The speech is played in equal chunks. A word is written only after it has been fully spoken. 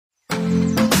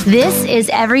This is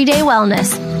Everyday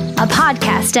Wellness, a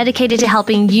podcast dedicated to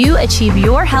helping you achieve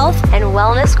your health and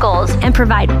wellness goals and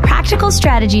provide practical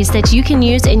strategies that you can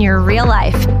use in your real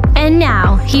life. And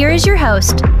now, here is your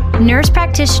host, nurse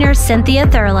practitioner Cynthia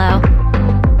Thurlow.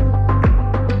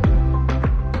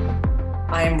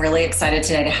 I'm really excited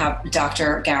today to have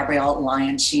Dr. Gabrielle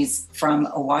Lyon. She's from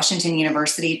Washington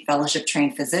University,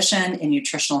 fellowship-trained physician in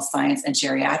Nutritional Science and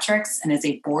Geriatrics, and is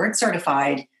a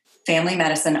board-certified family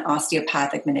medicine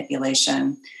osteopathic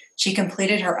manipulation. She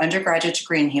completed her undergraduate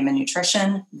degree in human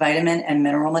nutrition, vitamin, and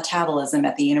mineral metabolism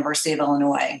at the University of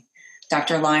Illinois.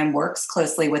 Dr. Lyon works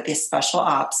closely with the special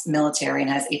ops military and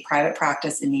has a private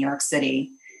practice in New York City.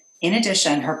 In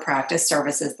addition, her practice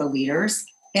services the leaders,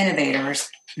 innovators,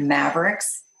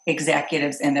 mavericks,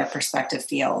 executives in their respective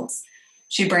fields.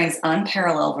 She brings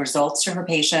unparalleled results to her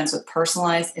patients with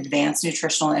personalized advanced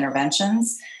nutritional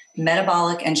interventions,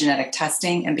 metabolic and genetic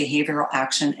testing, and behavioral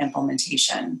action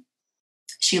implementation.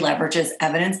 She leverages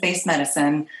evidence-based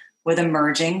medicine with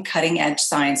emerging cutting-edge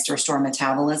science to restore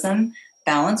metabolism,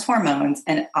 balance hormones,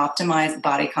 and optimize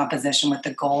body composition with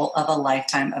the goal of a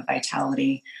lifetime of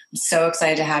vitality. I'm so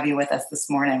excited to have you with us this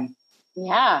morning.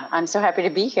 Yeah, I'm so happy to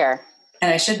be here.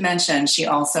 And I should mention, she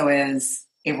also is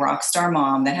a rock star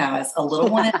mom that has a little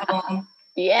one at home.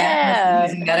 Yeah.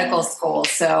 And medical school.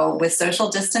 So with social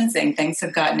distancing, things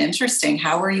have gotten interesting.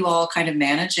 How are you all kind of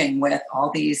managing with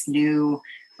all these new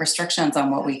restrictions on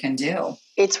what we can do?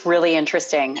 It's really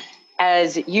interesting.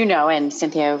 As you know, and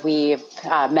Cynthia, we've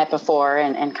met before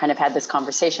and kind of had this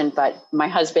conversation, but my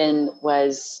husband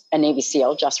was a Navy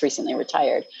SEAL, just recently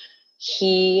retired.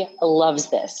 He loves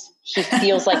this. He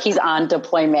feels like he's on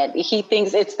deployment. He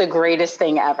thinks it's the greatest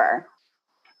thing ever.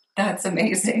 That's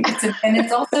amazing. And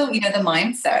it's also, the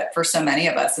mindset for so many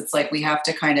of us. It's like we have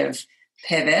to kind of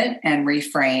pivot and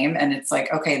reframe. And it's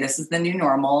like, okay, this is the new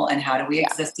normal. And how do we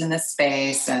exist in this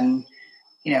space? And,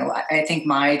 I think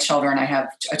my children, I have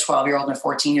a 12-year-old and a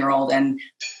 14-year-old, and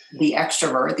the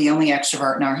only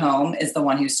extrovert in our home is the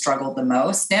one who struggled the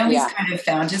most. Now he's kind of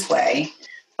found his way,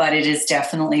 but it has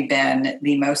definitely been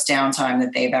the most downtime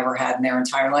that they've ever had in their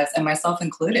entire lives, and myself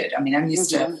included. I mean, I'm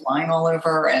used to flying all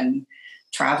over and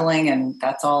traveling, and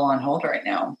that's all on hold right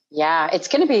now. Yeah, it's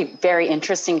going to be very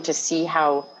interesting to see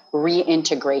how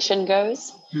reintegration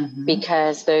goes,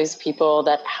 because those people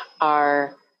that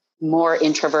are more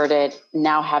introverted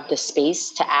now have the space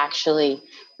to actually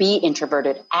be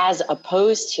introverted, as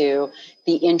opposed to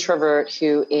the introvert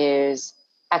who is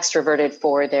extroverted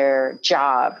for their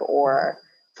job or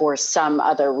for some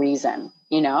other reason,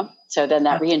 So then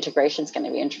that reintegration is going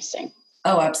to be interesting.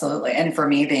 Oh, absolutely. And for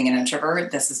me, being an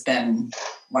introvert, this has been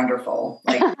wonderful.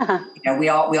 Like, we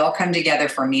all come together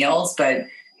for meals, but,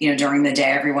 during the day,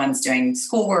 everyone's doing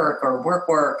schoolwork or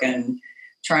work and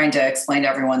trying to explain to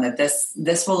everyone that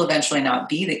this will eventually not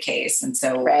be the case. And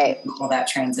so what that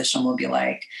transition will be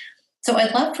like. So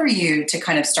I'd love for you to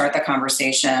kind of start the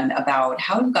conversation about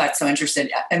how you got so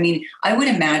interested. I mean, I would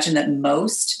imagine that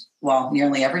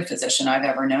nearly every physician I've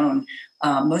ever known,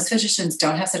 most physicians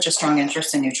don't have such a strong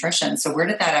interest in nutrition. So where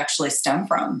did that actually stem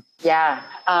from? Yeah.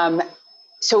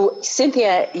 So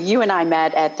Cynthia, you and I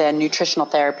met at the Nutritional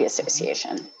Therapy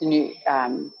Association.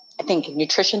 I think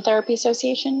Nutrition Therapy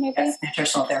Association, maybe? Yes,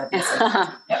 Nutritional Therapy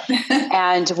Association. Yep.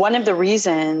 And one of the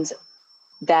reasons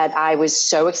that I was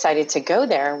so excited to go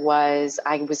there was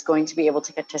I was going to be able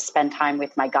to get to spend time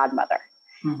with my godmother.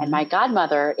 And my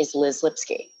godmother is Liz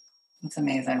Lipsky. That's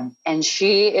amazing. And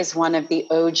she is one of the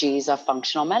OGs of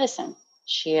functional medicine.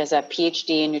 She has a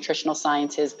PhD in nutritional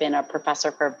science, has been a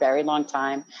professor for a very long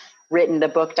time, written the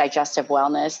book Digestive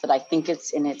Wellness that I think it's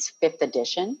in its 5th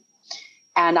edition.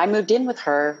 And I moved in with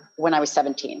her when I was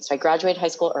 17. So I graduated high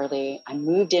school early. I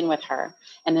moved in with her,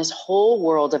 and this whole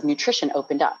world of nutrition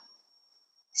opened up.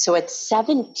 So at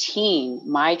 17,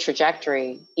 my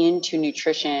trajectory into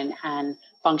nutrition and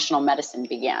functional medicine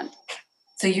began.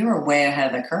 So you were way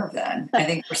ahead of the curve then. I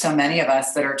think for so many of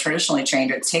us that are traditionally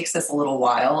trained, it takes us a little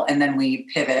while, and then we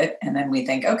pivot, and then we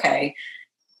think, okay,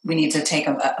 we need to take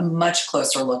a much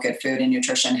closer look at food and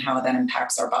nutrition, how that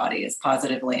impacts our bodies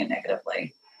positively and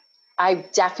negatively. I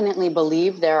definitely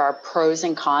believe there are pros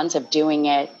and cons of doing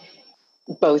it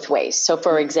both ways. So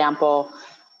for example,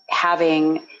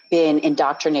 having been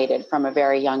indoctrinated from a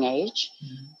very young age,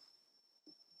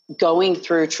 going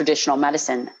through traditional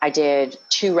medicine, I did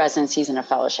 2 residencies and a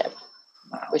fellowship,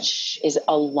 which is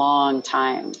a long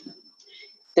time.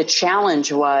 The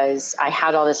challenge was I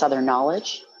had all this other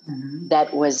knowledge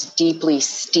that was deeply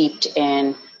steeped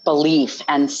in belief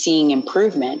and seeing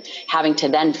improvement, having to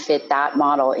then fit that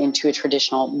model into a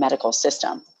traditional medical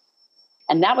system.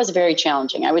 And that was very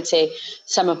challenging. I would say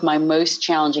some of my most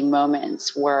challenging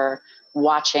moments were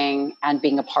watching and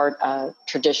being a part of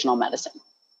traditional medicine.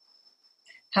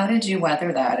 How did you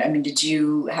weather that? I mean, did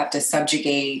you have to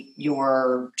subjugate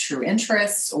your true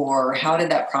interests, or how did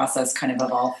that process kind of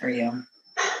evolve for you?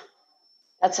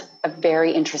 That's a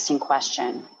very interesting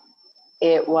question.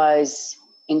 It was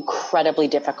incredibly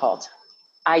difficult.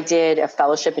 I did a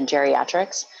fellowship in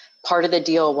geriatrics. Part of the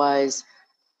deal was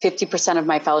 50% of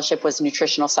my fellowship was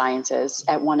nutritional sciences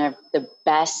at one of the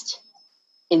best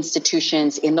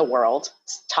institutions in the world,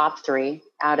 top 3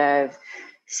 out of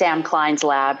Sam Klein's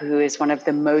lab, who is one of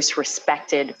the most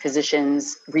respected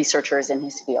physicians, researchers in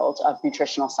his field of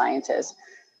nutritional sciences.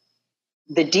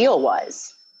 The deal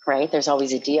was, right, there's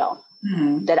always a deal,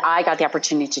 that I got the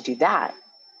opportunity to do that.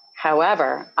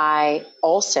 However, I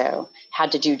also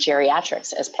had to do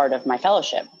geriatrics as part of my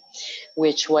fellowship,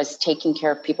 which was taking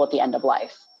care of people at the end of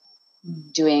life,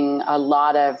 doing a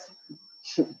lot of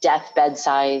death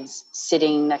bedsides,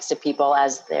 sitting next to people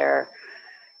as they're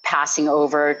passing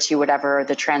over to whatever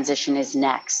the transition is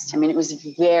next. I mean, it was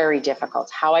very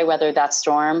difficult. How I weathered that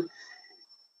storm,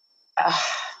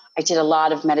 I did a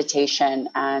lot of meditation,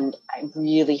 and I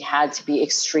really had to be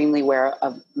extremely aware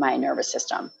of my nervous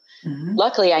system.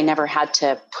 Luckily, I never had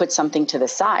to put something to the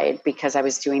side because I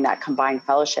was doing that combined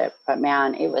fellowship. But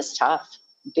man, it was tough,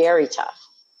 very tough.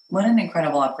 What an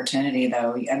incredible opportunity,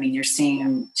 though. I mean, you're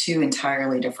seeing 2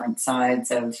 entirely different sides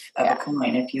of a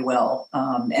coin, if you will.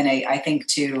 And I think,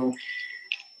 too,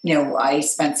 I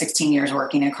spent 16 years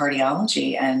working in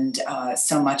cardiology, and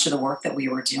so much of the work that we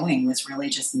were doing was really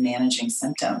just managing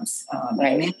symptoms.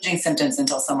 Managing symptoms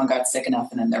until someone got sick enough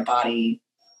and then their body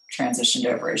transitioned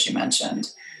over, as you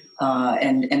mentioned.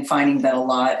 And finding that a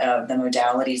lot of the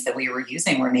modalities that we were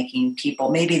using were making people,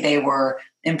 maybe they were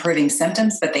improving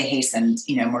symptoms, but they hastened,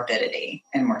 morbidity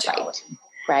and mortality.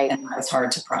 Right. And that was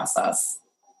hard to process.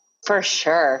 For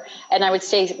sure. And I would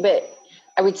say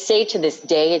to this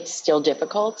day, it's still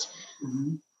difficult.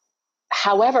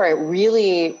 However, it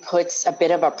really puts a bit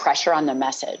of a pressure on the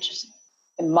message.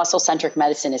 Muscle-centric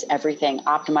medicine is everything.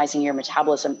 Optimizing your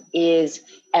metabolism is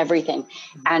everything.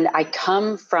 And I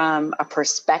come from a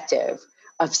perspective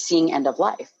of seeing end of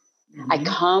life. I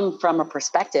come from a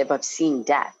perspective of seeing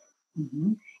death.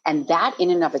 And that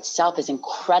in and of itself is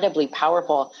incredibly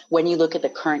powerful when you look at the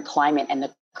current climate and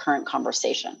the current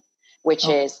conversation, which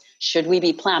is, should we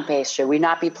be plant-based? Should we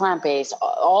not be plant-based?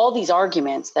 All these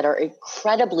arguments that are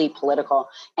incredibly political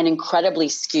and incredibly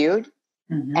skewed.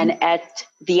 And at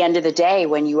the end of the day,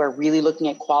 when you are really looking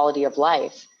at quality of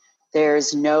life,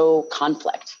 there's no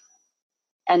conflict.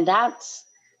 And that's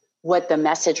what the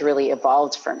message really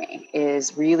evolved for me,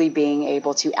 is really being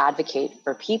able to advocate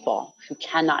for people who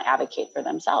cannot advocate for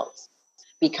themselves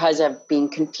because of being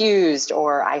confused,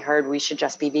 or I heard we should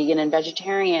just be vegan and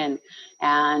vegetarian,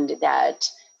 and that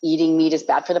eating meat is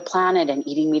bad for the planet and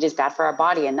eating meat is bad for our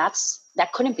body. And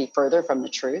that couldn't be further from the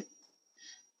truth.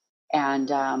 And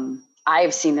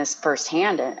I've seen this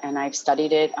firsthand, and I've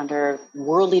studied it under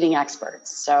world-leading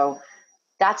experts. So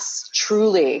that's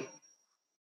truly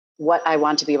what I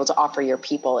want to be able to offer your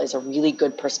people, is a really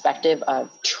good perspective of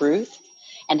truth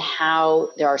and how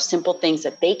there are simple things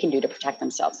that they can do to protect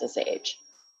themselves as they age.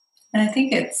 And I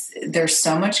think there's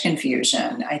so much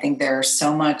confusion. I think there's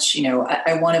so much,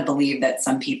 I want to believe that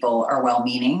some people are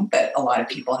well-meaning, but a lot of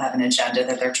people have an agenda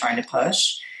that they're trying to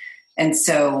push. And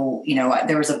so,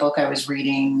 there was a book I was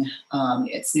reading,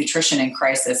 it's Nutrition in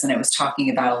Crisis, and it was talking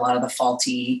about a lot of the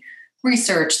faulty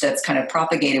research that's kind of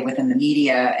propagated within the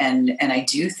media. And I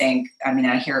do think,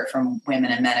 I hear it from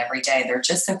women and men every day. They're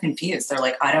just so confused. They're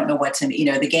like, I don't know what to, the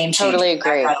game changed. Totally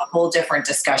agree. I've had a whole different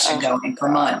discussion going for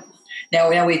months.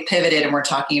 Now we've pivoted and we're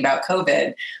talking about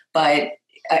COVID, but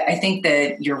I think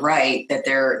that you're right, that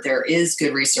there is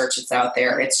good research that's out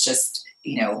there. It's just,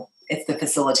 it's the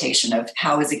facilitation of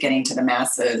how is it getting to the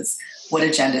masses, what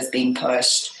agenda is being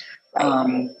pushed.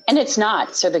 Right. And it's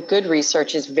not. So the good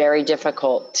research is very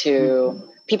difficult to,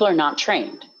 people are not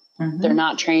trained. They're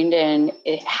not trained in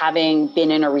having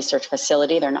been in a research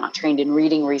facility. They're not trained in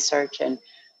reading research. And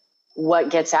what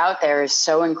gets out there is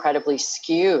so incredibly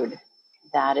skewed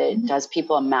that it does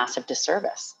people a massive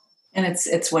disservice. And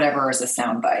it's whatever is a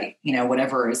soundbite,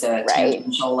 whatever is a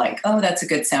tangential, like, oh, that's a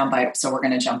good soundbite, so we're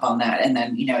going to jump on that. And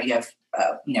then, you have,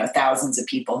 thousands of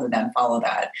people who then follow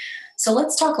that. So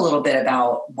let's talk a little bit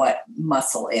about what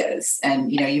muscle is.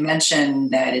 And, you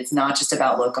mentioned that it's not just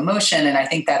about locomotion. And I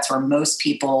think that's where most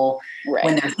people,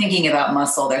 when they're thinking about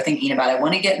muscle, they're thinking about, I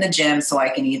want to get in the gym so I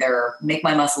can either make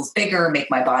my muscles bigger, make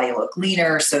my body look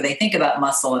leaner. So they think about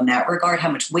muscle in that regard.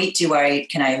 How much weight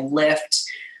can I lift?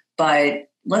 But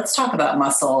let's talk about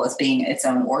muscle as being its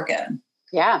own organ.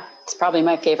 Yeah, it's probably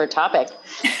my favorite topic.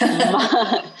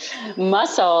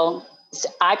 Muscle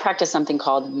I practice something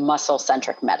called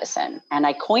muscle-centric medicine. And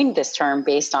I coined this term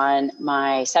based on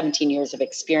my 17 years of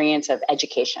experience of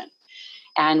education.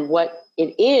 And what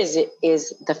it is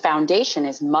the foundation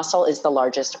is muscle is the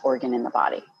largest organ in the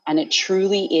body. And it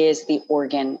truly is the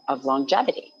organ of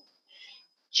longevity.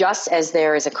 Just as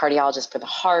there is a cardiologist for the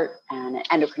heart and an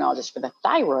endocrinologist for the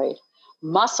thyroid,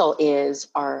 muscle is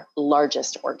our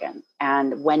largest organ.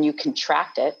 And when you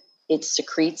contract it, it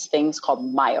secretes things called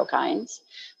myokines,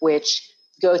 which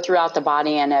go throughout the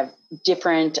body and have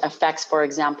different effects. For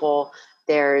example,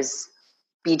 there's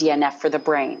BDNF for the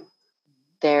brain.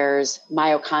 There's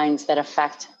myokines that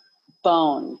affect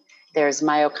bone. There's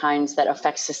myokines that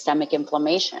affect systemic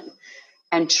inflammation.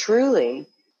 And truly,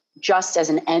 just as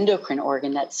an endocrine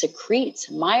organ that secretes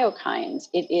myokines,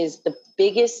 it is the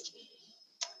biggest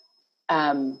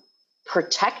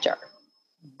protector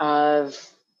of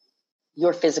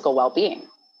your physical well-being.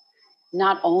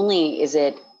 Not only is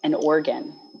it an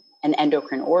organ, an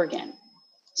endocrine organ,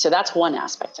 so that's one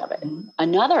aspect of it. Mm-hmm.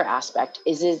 Another aspect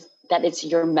is that it's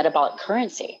your metabolic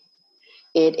currency.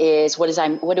 It is, what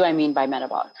do I mean by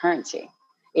metabolic currency?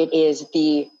 It is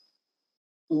the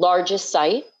largest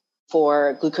site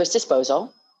for glucose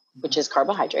disposal, which is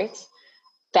carbohydrates,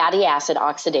 fatty acid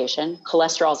oxidation.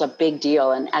 Cholesterol is a big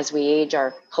deal. And as we age,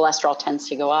 our cholesterol tends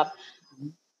to go up.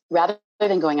 Rather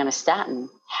than going on a statin,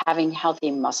 having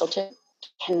healthy muscle tissue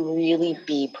can really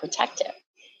be protective.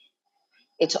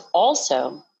 It's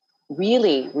also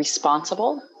really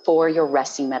responsible for your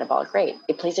resting metabolic rate.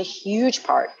 It plays a huge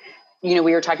part. We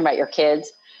were talking about your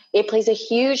kids. It plays a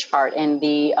huge part in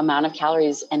the amount of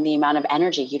calories and the amount of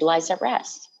energy utilized at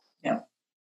rest. Yeah.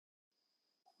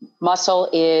 Muscle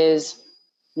is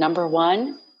number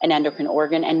one, an endocrine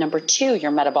organ, and number two, your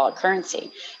metabolic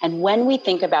currency. And when we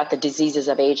think about the diseases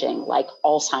of aging, like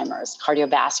Alzheimer's,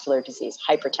 cardiovascular disease,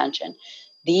 hypertension,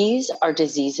 these are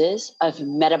diseases of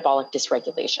metabolic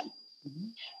dysregulation. Mm-hmm.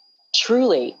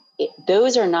 Truly,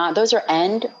 those are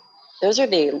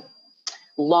the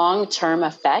long-term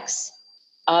effects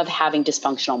of having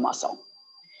dysfunctional muscle.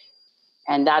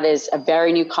 And that is a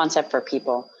very new concept for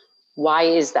people. Why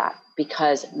is that?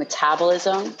 Because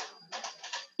metabolism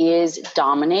is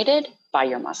dominated by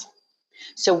your muscle.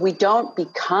 So we don't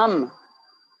become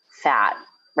fat,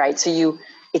 right? So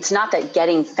it's not that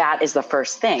getting fat is the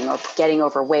first thing, or getting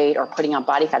overweight or putting on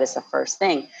body fat is the first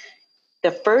thing.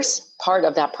 The first part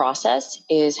of that process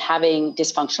is having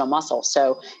dysfunctional muscle.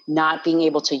 So not being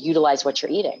able to utilize what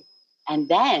you're eating. And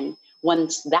then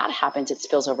once that happens, it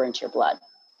spills over into your blood.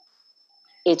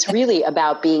 It's really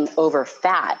about being over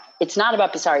fat. It's not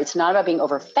about being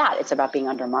over fat. It's about being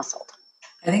under muscled.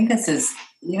 I think this is,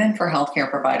 even for healthcare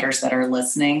providers that are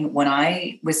listening, when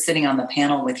I was sitting on the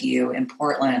panel with you in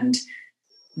Portland,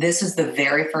 this is the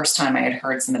very first time I had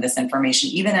heard some of this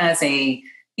information, even as a,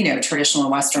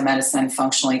 traditional Western medicine,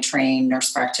 functionally trained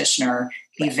nurse practitioner,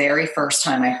 the very first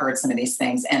time I heard some of these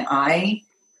things. And I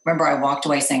remember I walked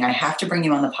away saying, I have to bring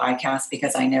you on the podcast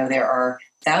because I know there are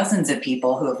thousands of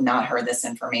people who have not heard this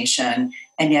information,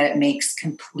 and yet it makes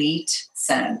complete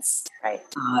sense, right?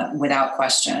 Without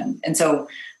question. And so,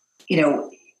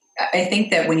 I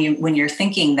think that when you're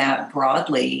thinking that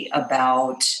broadly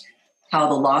about how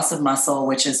the loss of muscle,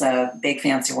 which is a big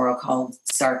fancy word called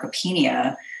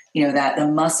sarcopenia, that the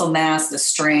muscle mass, the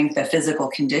strength, the physical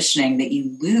conditioning that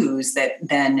you lose, that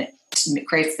then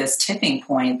creates this tipping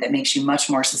point that makes you much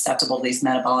more susceptible to these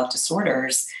metabolic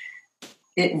disorders,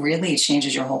 it really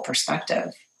changes your whole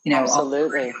perspective.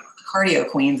 Absolutely. Cardio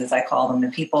queens, as I call them, the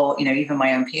people, even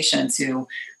my own patients who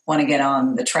want to get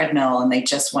on the treadmill and they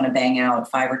just want to bang out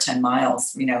 5 or 10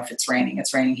 miles, if it's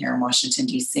raining here in Washington,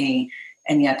 D.C.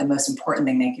 And yet the most important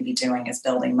thing they can be doing is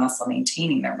building muscle,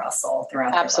 maintaining their muscle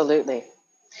throughout their life. Absolutely.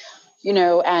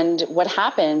 And what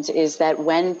happens is that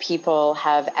when people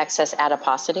have excess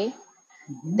adiposity,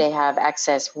 mm-hmm. they have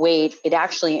excess weight, it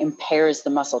actually impairs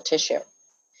the muscle tissue.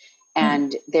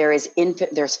 And there's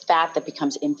fat that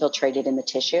becomes infiltrated in the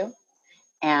tissue,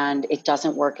 and it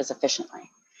doesn't work as efficiently.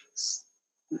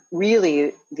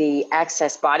 Really, the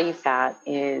excess body fat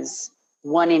is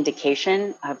one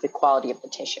indication of the quality of the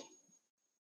tissue.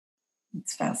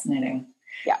 It's fascinating.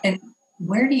 Yeah. And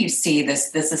where do you see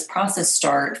this? Does this process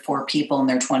start for people in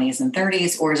their 20s and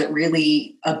 30s, or is it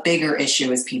really a bigger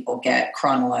issue as people get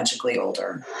chronologically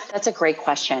older? That's a great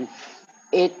question.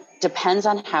 It depends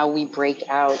on how we break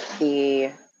out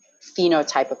the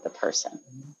phenotype of the person.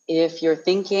 If you're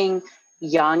thinking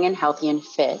young and healthy and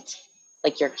fit,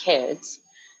 like your kids,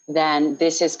 then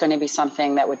this is going to be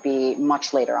something that would be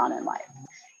much later on in life.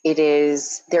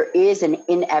 There is an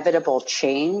inevitable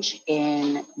change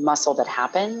in muscle that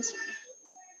happens,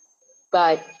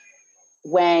 but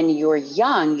when you're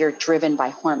young, you're driven by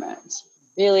hormones.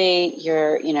 Really,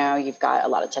 you've got a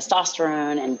lot of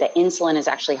testosterone, and the insulin is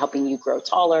actually helping you grow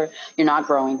taller. You're not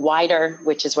growing wider,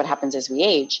 which is what happens as we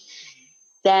age.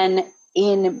 Then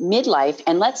in midlife,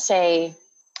 and let's say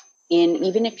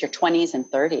even if you're 20s and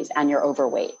 30s and you're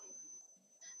overweight,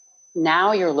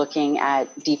 now you're looking at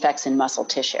defects in muscle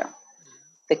tissue.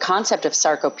 The concept of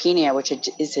sarcopenia, which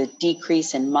is a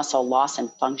decrease in muscle loss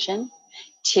and function,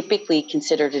 typically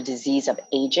considered a disease of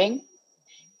aging,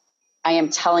 I am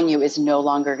telling you, is no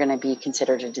longer going to be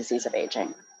considered a disease of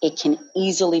aging. It can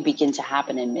easily begin to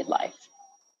happen in midlife.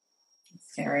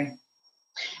 Scary.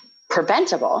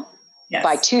 Preventable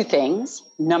by two things.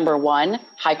 Number one,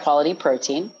 high quality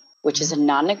protein, which is a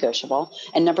non-negotiable.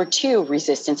 And number two,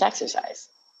 resistance exercise.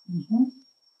 Mm-hmm.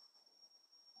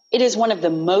 It is one of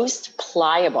the most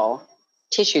pliable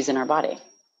tissues in our body.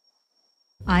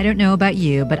 I don't know about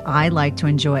you, but I like to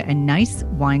enjoy a nice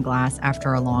wine glass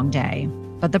after a long day.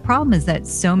 But the problem is that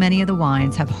so many of the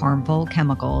wines have harmful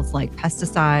chemicals like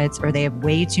pesticides, or they have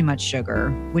way too much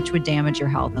sugar, which would damage your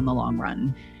health in the long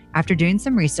run. After doing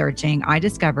some researching, I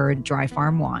discovered Dry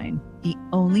Farm Wine, the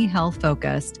only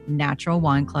health-focused natural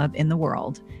wine club in the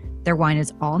world. Their wine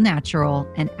is all natural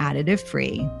and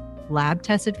additive-free,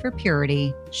 lab-tested for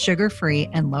purity, sugar-free,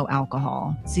 and low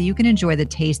alcohol, so you can enjoy the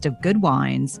taste of good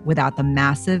wines without the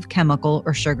massive chemical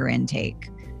or sugar intake.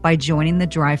 By joining the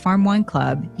Dry Farm Wine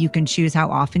Club, you can choose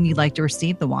how often you'd like to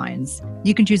receive the wines.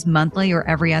 You can choose monthly or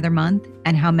every other month,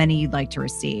 and how many you'd like to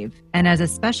receive. And as a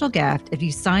special gift, if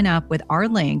you sign up with our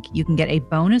link, you can get a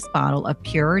bonus bottle of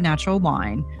pure natural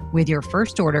wine with your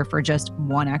first order for just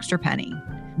one extra penny.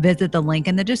 Visit the link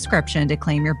in the description to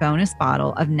claim your bonus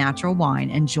bottle of natural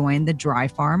wine and join the Dry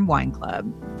Farm Wine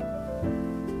Club.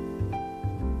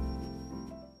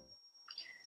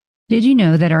 Did you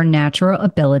know that our natural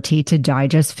ability to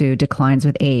digest food declines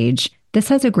with age? This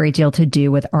has a great deal to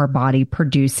do with our body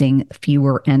producing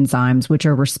fewer enzymes, which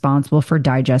are responsible for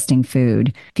digesting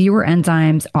food. Fewer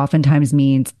enzymes oftentimes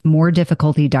means more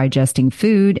difficulty digesting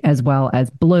food, as well as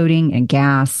bloating and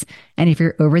gas. And if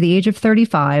you're over the age of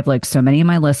 35, like so many of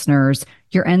my listeners,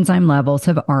 your enzyme levels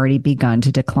have already begun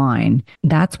to decline.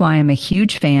 That's why I'm a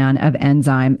huge fan of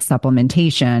enzyme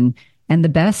supplementation. And the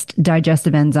best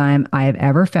digestive enzyme I have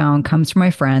ever found comes from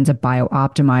my friends at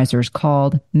BioOptimizers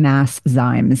called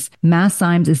Masszymes.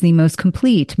 Masszymes is the most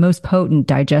complete, most potent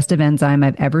digestive enzyme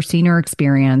I've ever seen or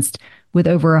experienced, with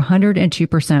over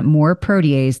 102% more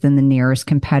protease than the nearest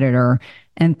competitor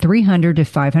and 300 to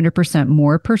 500%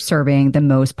 more per serving than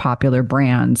most popular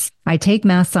brands. I take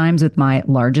Masszymes with my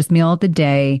largest meal of the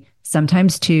day,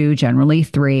 sometimes 2, generally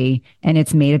 3, and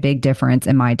it's made a big difference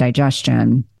in my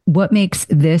digestion. What makes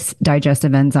this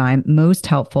digestive enzyme most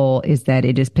helpful is that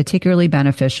it is particularly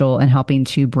beneficial in helping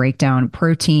to break down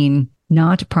protein.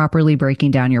 Not properly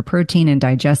breaking down your protein and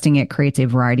digesting it creates a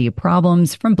variety of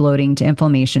problems, from bloating to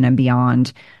inflammation and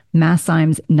beyond.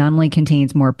 Masszymes not only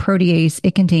contains more protease,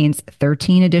 it contains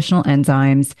 13 additional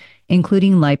enzymes,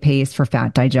 including lipase for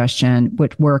fat digestion,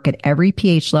 which work at every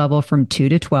pH level from 2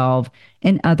 to 12,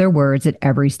 in other words, at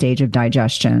every stage of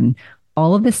digestion.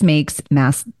 All of this makes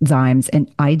Masszymes an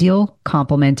ideal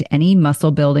complement to any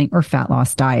muscle building or fat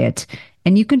loss diet.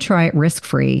 And you can try it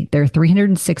risk-free. Their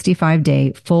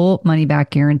 365-day full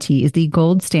money-back guarantee is the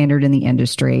gold standard in the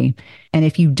industry. And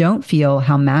if you don't feel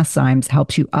how Masszymes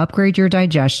helps you upgrade your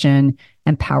digestion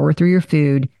and power through your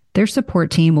food, their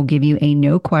support team will give you a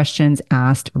no questions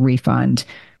asked refund.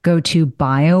 Go to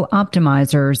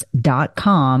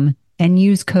biooptimizers.com and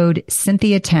use code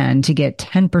Cynthia10 to get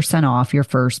 10% off your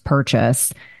first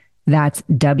purchase. That's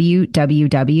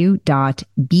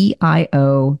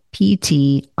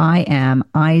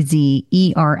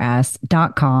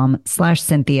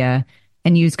www.biooptimizers.com/Cynthia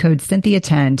and use code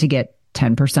Cynthia10 to get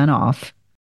 10% off.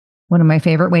 One of my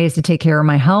favorite ways to take care of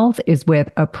my health is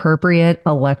with appropriate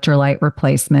electrolyte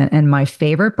replacement, and my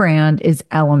favorite brand is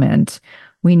Element.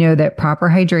 We know that proper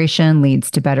hydration leads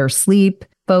to better sleep,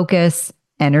 focus,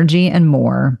 energy, and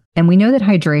more. And we know that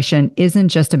hydration isn't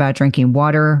just about drinking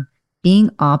water. Being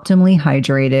optimally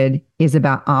hydrated is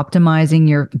about optimizing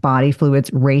your body fluids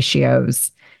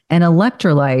ratios. And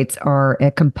electrolytes are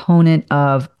a component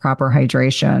of proper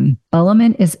hydration.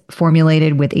 Element is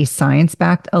formulated with a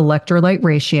science-backed electrolyte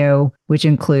ratio, which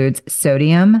includes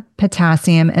sodium,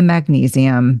 potassium, and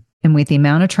magnesium. And with the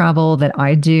amount of travel that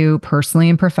I do personally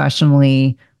and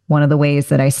professionally, one of the ways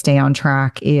that I stay on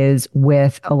track is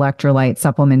with electrolyte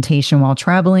supplementation while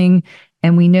traveling.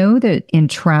 And we know that in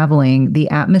traveling, the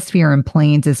atmosphere in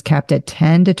planes is kept at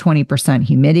 10 to 20%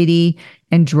 humidity.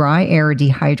 and dry air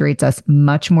dehydrates us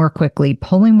much more quickly,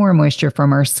 pulling more moisture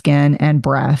from our skin and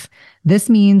breath. This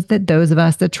means that those of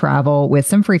us that travel with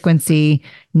some frequency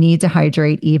need to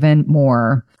hydrate even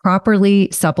more. Properly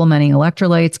supplementing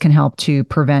electrolytes can help to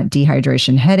prevent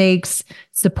dehydration headaches,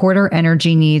 support our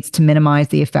energy needs to minimize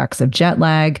the effects of jet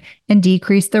lag, and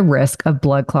decrease the risk of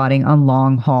blood clotting on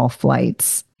long-haul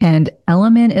flights. And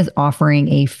Element is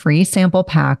offering a free sample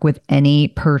pack with any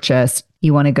purchase.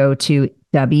 You want to go to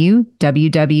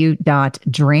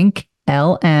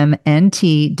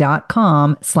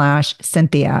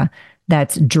www.drinklmnt.com/Cynthia.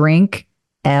 That's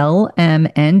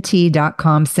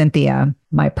drinklmnt.com, Cynthia.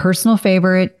 My personal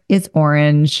favorite is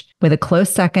orange with a close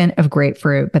second of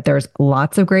grapefruit, but there's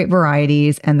lots of great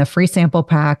varieties, and the free sample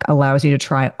pack allows you to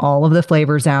try all of the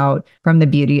flavors out from the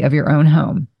beauty of your own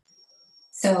home.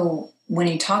 So when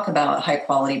you talk about high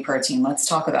quality protein, let's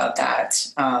talk about that.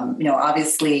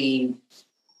 Obviously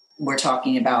we're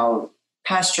talking about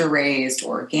pasture raised,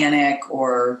 organic,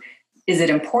 or is it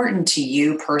important to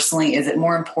you personally? Is it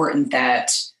more important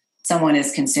that someone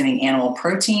is consuming animal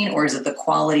protein, or is it the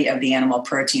quality of the animal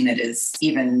protein that is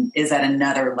that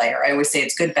another layer? I always say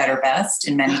it's good, better, best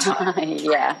in many times.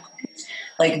 Yeah.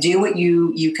 Like do what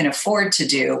you can afford to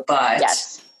do, but.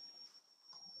 Yes.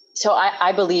 So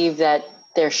I believe that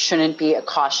there shouldn't be a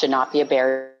cost, should not be a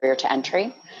barrier to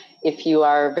entry. If you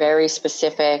are very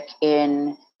specific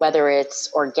in whether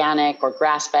it's organic or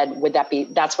grass-fed,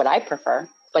 that's what I prefer,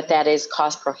 but that is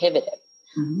cost prohibitive.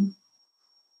 Mm-hmm.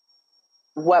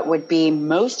 What would be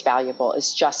most valuable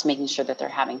is just making sure that they're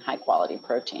having high quality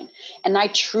protein. And I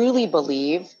truly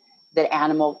believe that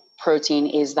animal protein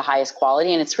is the highest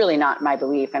quality. And it's really not my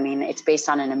belief. I mean, it's based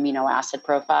on an amino acid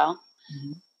profile.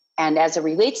 Mm-hmm. And as it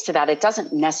relates to that, it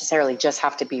doesn't necessarily just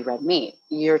have to be red meat.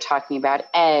 You're talking about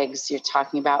eggs, you're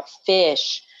talking about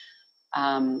fish,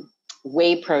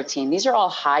 whey protein. These are all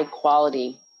high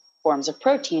quality forms of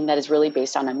protein that is really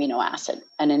based on amino acid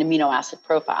and an amino acid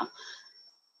profile.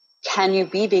 Can you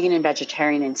be vegan and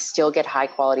vegetarian and still get high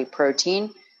quality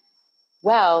protein?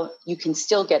 Well, you can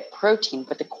still get protein,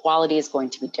 but the quality is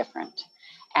going to be different.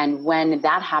 And when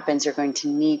that happens, you're going to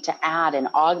need to add and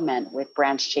augment with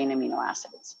branched chain amino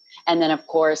acids. And then, of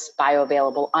course,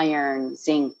 bioavailable iron,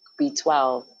 zinc,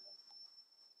 B12.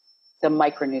 The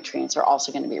micronutrients are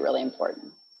also going to be really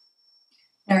important.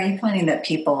 Now, are you finding that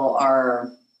people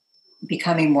are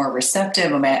becoming more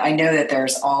receptive? I mean, I know that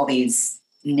there's all these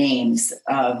names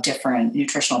of different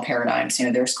nutritional paradigms.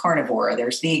 There's carnivore,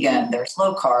 there's vegan, there's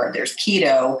low carb, there's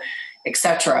keto,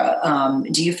 etc.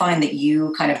 Do you find that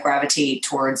you kind of gravitate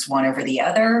towards one over the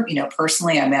other?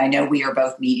 Personally, I mean, I know we are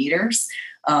both meat eaters,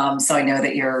 so I know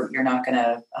that you're not going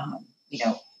to,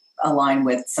 align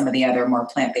with some of the other more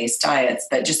plant-based diets.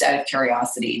 But just out of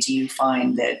curiosity, do you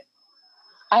find that?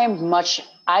 I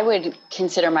would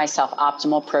consider myself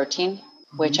optimal protein,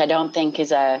 which I don't think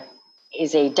is a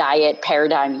diet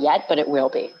paradigm yet, but it will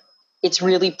be. It's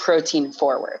really protein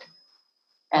forward.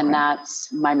 And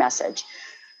That's my message.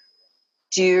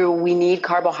 Do we need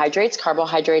carbohydrates?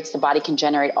 Carbohydrates, the body can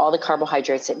generate all the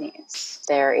carbohydrates it needs.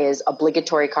 There is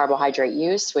obligatory carbohydrate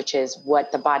use, which is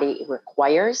what the body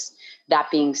requires.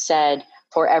 That being said,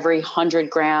 for every 100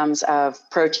 grams of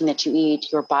protein that you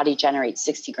eat, your body generates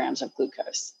 60 grams of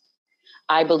glucose.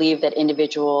 I believe that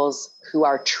individuals who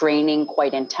are training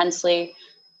quite intensely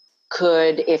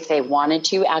could, if they wanted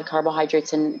to, add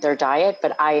carbohydrates in their diet,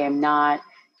 but I am not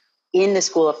in the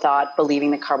school of thought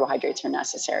believing that carbohydrates are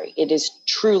necessary. It is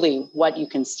truly what you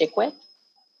can stick with,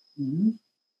 and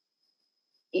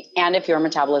if your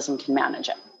metabolism can manage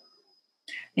it.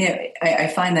 I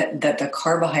find that the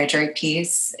carbohydrate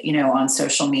piece, on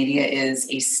social media is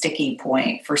a sticky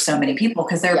point for so many people,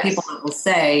 because there are people that will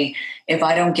say, if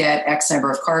I don't get X number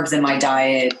of carbs in my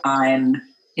diet,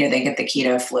 they get the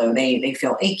keto flu. They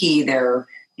feel achy.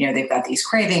 They've got these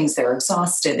cravings. They're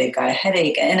exhausted. They've got a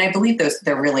headache. And I believe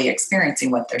they're really experiencing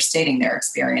what they're stating they're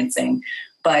experiencing.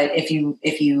 But if you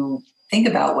think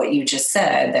about what you just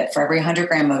said, that for every 100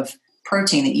 gram of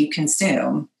protein that you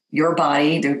consume, your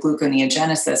body, their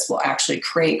gluconeogenesis, will actually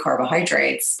create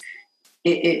carbohydrates.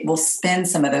 It will spin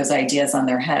some of those ideas on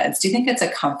their heads. Do you think it's a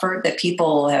comfort that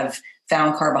people have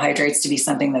found carbohydrates to be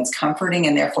something that's comforting,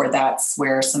 and therefore that's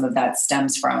where some of that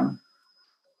stems from?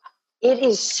 It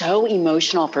is so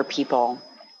emotional for people.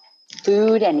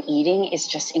 Food and eating is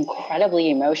just incredibly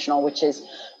emotional, which is,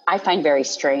 I find very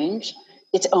strange.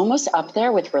 It's almost up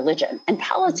there with religion and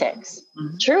politics,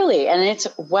 truly. And it's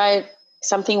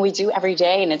something we do every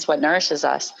day, and it's what nourishes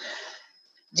us.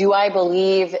 Do I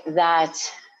believe that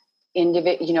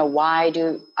why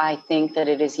do I think that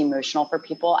it is emotional for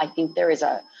people? I think there is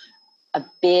a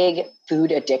big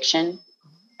food addiction,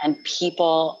 and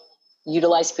people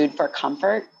utilize food for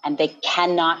comfort, and they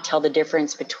cannot tell the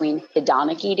difference between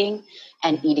hedonic eating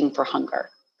and eating for hunger.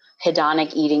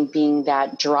 Hedonic eating being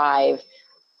that drive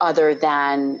other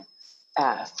than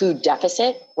food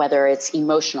deficit, whether it's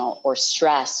emotional or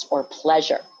stress or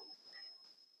pleasure.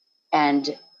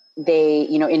 And they,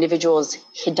 individuals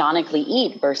hedonically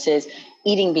eat versus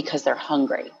eating because they're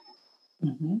hungry.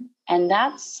 Mm-hmm. And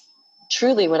that's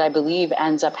truly what I believe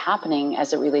ends up happening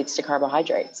as it relates to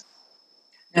carbohydrates.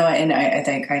 No, and I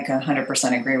think I can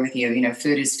 100% agree with you.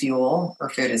 Food is fuel or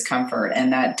food is comfort.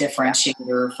 And that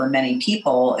differentiator for many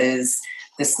people is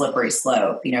the slippery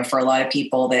slope. For a lot of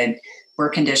people that were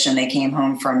conditioned, they came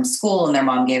home from school and their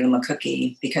mom gave them a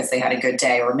cookie because they had a good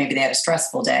day, or maybe they had a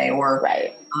stressful day, or,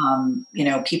 right.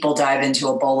 People dive into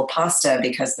a bowl of pasta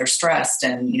because they're stressed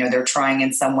and, they're trying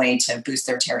in some way to boost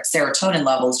their serotonin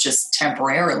levels just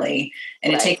temporarily.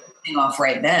 And right. It takes everything off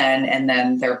right then. And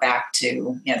then they're back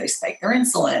to, they spike their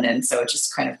insulin. And so it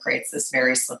just kind of creates this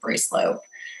very slippery slope.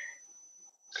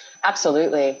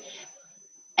 Absolutely.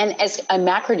 And as a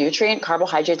macronutrient,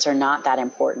 carbohydrates are not that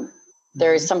important.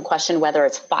 There is some question whether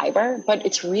it's fiber, but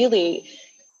it's really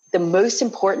the most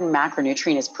important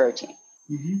macronutrient is protein.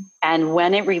 Mm-hmm. And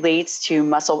when it relates to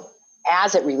muscle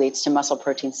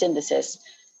protein synthesis,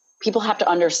 people have to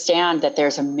understand that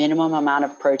there's a minimum amount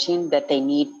of protein that they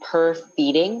need per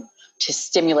feeding to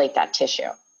stimulate that tissue.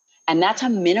 And that's a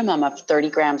minimum of 30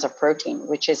 grams of protein,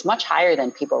 which is much higher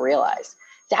than people realize.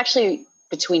 It's actually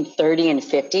between 30 and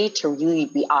 50 to really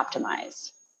be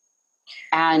optimized.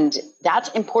 And that's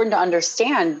important to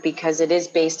understand because it is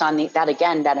based on that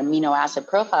amino acid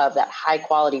profile of that high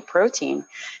quality protein,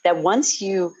 that once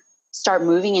you start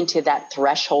moving into that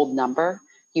threshold number,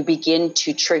 you begin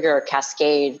to trigger a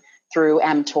cascade through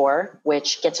mTOR,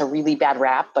 which gets a really bad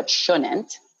rap, but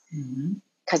shouldn't,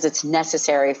 because it's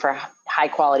necessary for high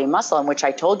quality muscle, in which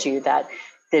I told you that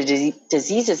the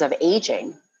diseases of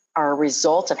aging are a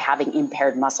result of having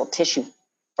impaired muscle tissue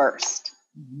first.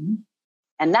 Mm-hmm.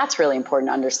 And that's really important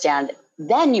to understand.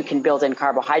 Then you can build in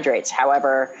carbohydrates,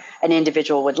 however an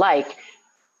individual would like.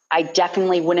 I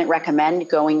definitely wouldn't recommend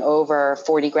going over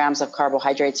 40 grams of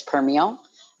carbohydrates per meal,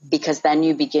 because then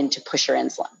you begin to push your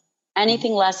insulin.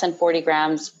 Anything less than 40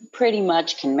 grams pretty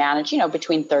much can manage,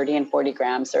 between 30 and 40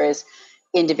 grams. There is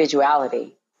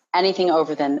individuality. Anything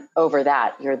over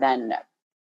that, you're then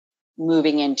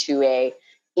moving into a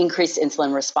increased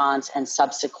insulin response and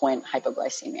subsequent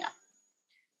hypoglycemia.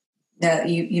 Now,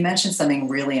 you mentioned something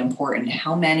really important.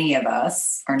 How many of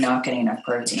us are not getting enough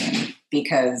protein?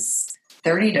 Because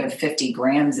 30 to 50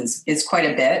 grams is quite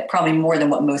a bit, probably more than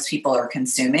what most people are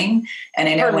consuming. And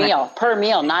I know per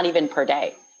meal, not even per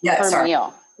day. Yeah, per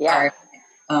meal. Yeah.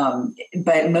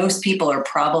 But most people are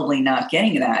probably not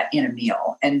getting that in a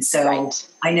meal. And so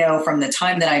I know from the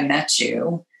time that I met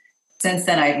you, since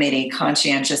then I've made a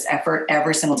conscientious effort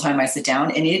every single time I sit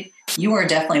down. And you are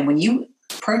definitely,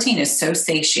 protein is so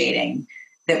satiating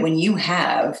that when you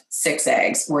have 6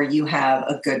 eggs or you have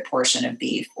a good portion of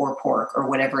beef or pork or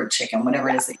whatever, chicken, whatever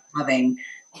it is that you're having,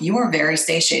 you are very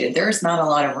satiated. There's not a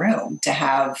lot of room to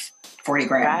have 40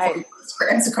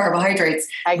 grams of carbohydrates.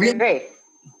 I agree.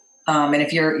 And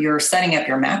if you're setting up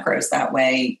your macros that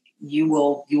way, you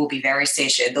will be very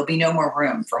satiated. There'll be no more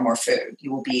room for more food.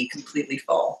 You will be completely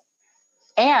full.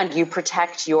 And you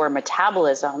protect your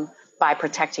metabolism by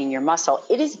protecting your muscle.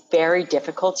 It is very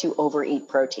difficult to overeat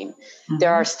protein. Mm-hmm.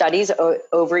 There are studies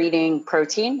overeating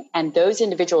protein, and those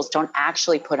individuals don't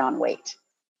actually put on weight.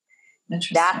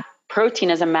 Interesting. That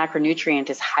protein as a macronutrient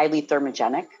is highly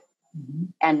thermogenic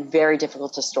and very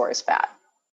difficult to store as fat.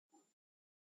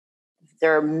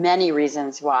 There are many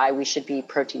reasons why we should be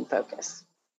protein focused.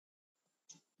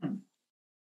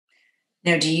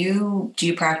 Now, do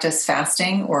you practice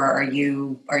fasting, or are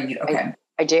you okay?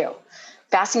 I do.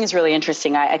 Fasting is really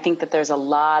interesting. I think that there's a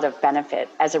lot of benefit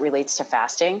as it relates to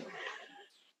fasting.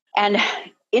 And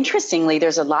interestingly,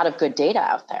 there's a lot of good data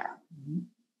out there. Mm-hmm.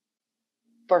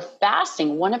 For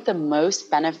fasting, one of the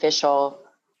most beneficial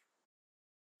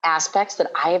aspects that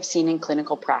I have seen in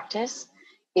clinical practice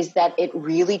is that it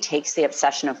really takes the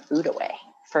obsession of food away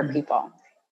for people.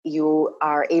 You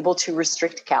are able to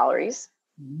restrict calories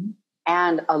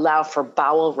and allow for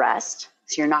bowel rest.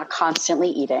 So you're not constantly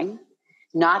eating,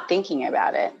 not thinking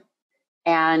about it.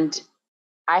 And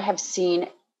I have seen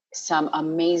some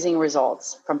amazing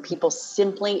results from people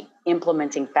simply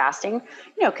implementing fasting,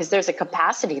 because there's a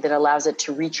capacity that allows it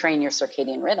to retrain your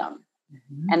circadian rhythm.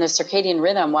 And the circadian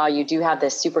rhythm, while you do have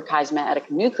this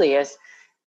suprachiasmatic nucleus,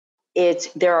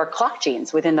 there are clock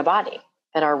genes within the body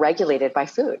that are regulated by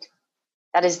food.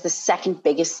 That is the second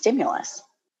biggest stimulus.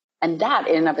 And that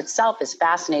in and of itself is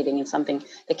fascinating and something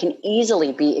that can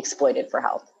easily be exploited for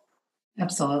health.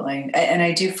 Absolutely. And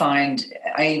I do find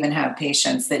I even have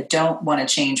patients that don't want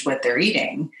to change what they're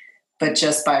eating, but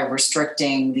just by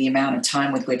restricting the amount of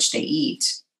time with which they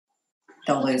eat,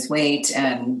 they'll lose weight.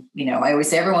 And, I always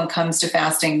say everyone comes to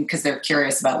fasting because they're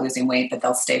curious about losing weight, but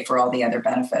they'll stay for all the other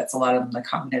benefits, a lot of them, the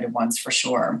cognitive ones for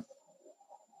sure.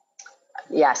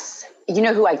 Yes. You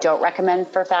know who I don't recommend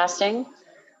for fasting?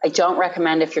 I don't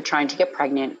recommend if you're trying to get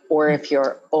pregnant or if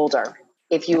you're older.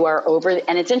 If you are over,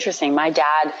 and it's interesting, my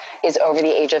dad is over the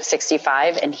age of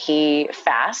 65 and he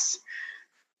fasts.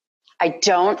 I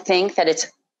don't think that it's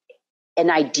an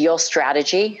ideal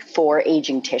strategy for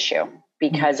aging tissue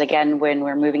because, again, when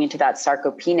we're moving into that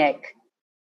sarcopenic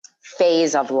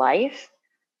phase of life,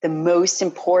 the most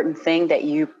important thing that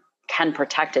you can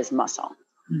protect is muscle,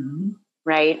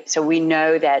 right? So we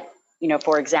know that,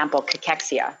 for example,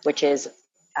 cachexia, which is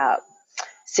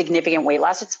significant weight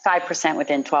loss. It's 5%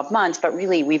 within 12 months, but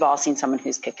really we've all seen someone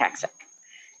who's cachexic.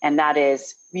 And that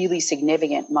is really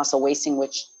significant muscle wasting,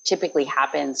 which typically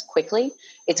happens quickly.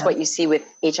 It's what you see with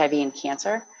HIV and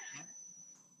cancer.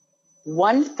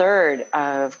 1/3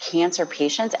 of cancer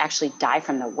patients actually die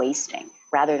from the wasting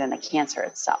rather than the cancer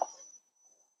itself.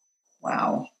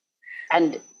 Wow.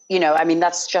 And,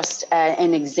 that's just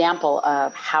an example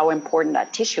of how important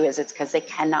that tissue is. It's because they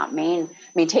cannot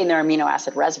maintain their amino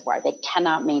acid reservoir. They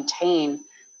cannot maintain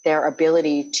their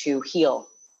ability to heal,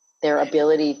 their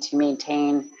ability to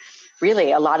maintain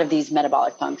really a lot of these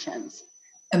metabolic functions.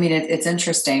 I mean, it's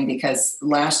interesting because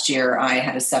last year I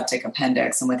had a septic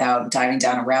appendix, and without diving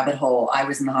down a rabbit hole, I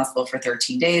was in the hospital for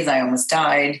 13 days. I almost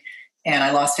died and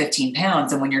I lost 15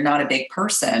 pounds. And when you're not a big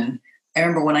person, I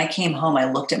remember when I came home,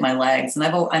 I looked at my legs, and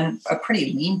I'm a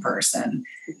pretty lean person.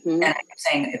 And I kept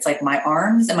saying, it's like my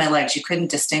arms and my legs, you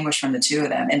couldn't distinguish from the two of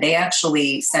them. And they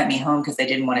actually sent me home because they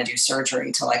didn't want to do surgery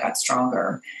until I got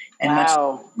stronger. And much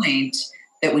to the point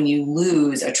that when you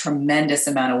lose a tremendous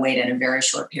amount of weight in a very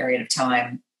short period of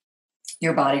time,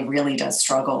 your body really does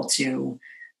struggle to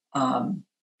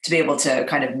be able to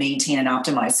kind of maintain and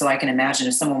optimize. So I can imagine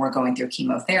if someone were going through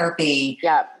chemotherapy,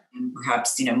 and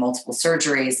perhaps, multiple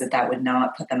surgeries, that would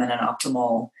not put them in an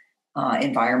optimal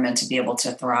environment to be able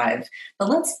to thrive. But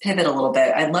let's pivot a little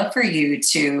bit. I'd love for you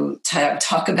to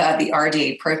talk about the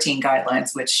RDA protein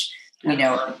guidelines, which we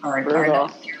know are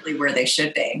not nearly where they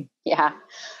should be. Yeah.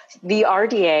 The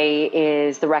RDA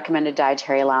is the recommended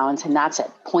dietary allowance, and that's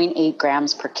at 0.8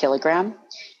 grams per kilogram.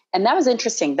 And that was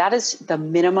interesting. That is the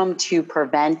minimum to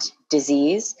prevent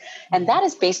disease. And that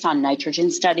is based on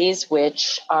nitrogen studies,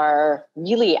 which are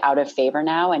really out of favor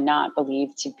now and not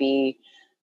believed to be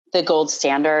the gold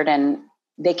standard. And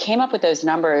they came up with those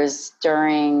numbers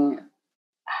during,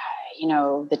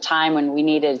 the time when we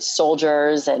needed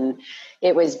soldiers, and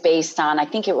it was based on, I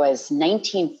think it was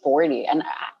 1940. And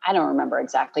I don't remember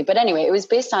exactly, but anyway, it was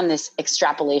based on this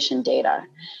extrapolation data.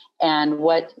 And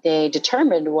what they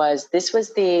determined was this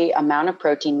was the amount of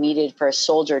protein needed for a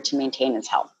soldier to maintain his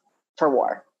health for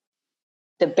war.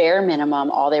 The bare minimum,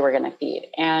 all they were going to feed.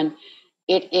 And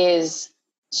it is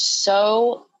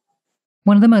so...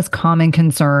 One of the most common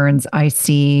concerns I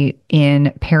see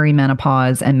in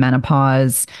perimenopause and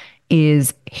menopause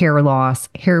is hair loss,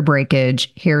 hair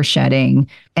breakage, hair shedding.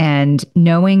 And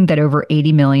knowing that over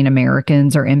 80 million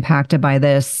Americans are impacted by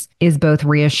this is both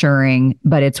reassuring,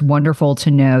 but it's wonderful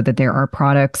to know that there are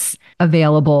products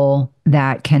available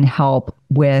that can help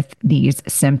with these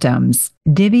symptoms.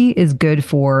 Divi is good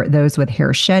for those with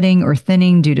hair shedding or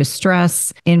thinning due to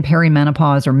stress in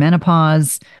perimenopause or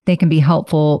menopause. They can be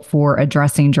helpful for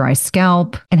addressing dry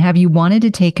scalp. And have you wanted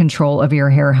to take control of your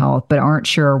hair health but aren't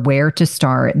sure where to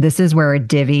start? This is where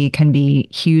Divi can be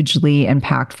hugely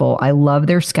impactful. I love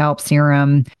their scalp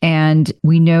serum, and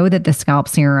we know that the scalp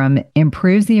serum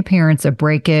improves the appearance of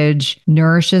breakage,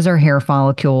 nourishes our hair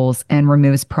follicles, and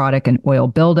removes product and oil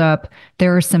buildup.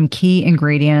 There are some key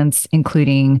ingredients,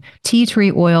 including tea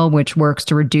tree oil, which works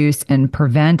to reduce and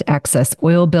prevent excess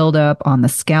oil buildup on the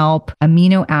scalp,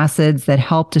 amino acids that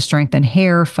help to strengthen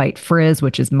hair, fight frizz,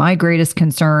 which is my greatest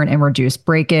concern, and reduce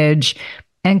breakage,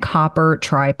 and copper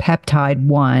tripeptide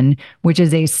 1, which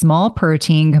is a small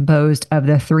protein composed of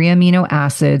the 3 amino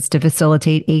acids to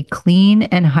facilitate a clean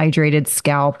and hydrated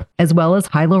scalp, as well as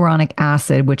hyaluronic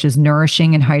acid, which is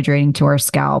nourishing and hydrating to our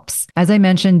scalps. As I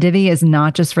mentioned, Divi is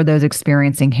not just for those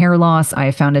experiencing hair loss. I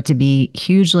found it to be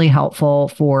hugely helpful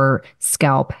for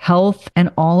scalp health, and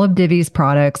all of Divi's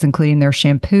products, including their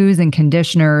shampoos and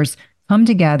conditioners, come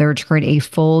together to create a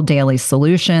full daily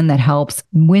solution that helps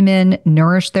women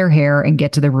nourish their hair and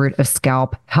get to the root of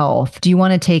scalp health. Do you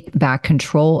want to take back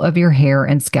control of your hair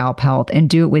and scalp health and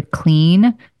do it with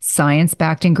clean,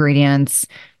 science-backed ingredients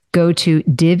Go to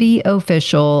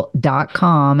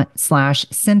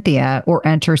diviofficial.com/Cynthia or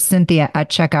enter Cynthia at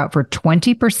checkout for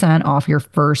 20% off your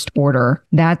first order.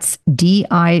 That's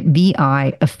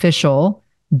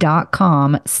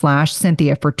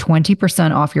diviofficial.com/Cynthia for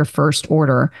 20% off your first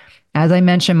order. As I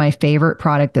mentioned, my favorite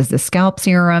product is the scalp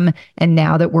serum. And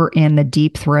now that we're in the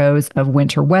deep throes of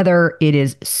winter weather, it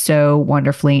is so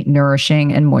wonderfully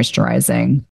nourishing and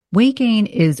moisturizing. Weight gain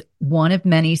is one of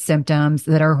many symptoms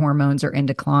that our hormones are in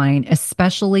decline,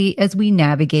 especially as we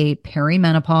navigate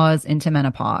perimenopause into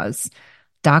menopause.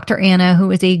 Dr. Anna,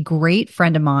 who is a great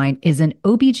friend of mine, is an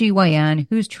OBGYN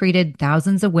who's treated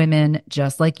thousands of women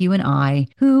just like you and I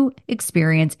who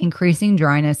experience increasing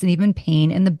dryness and even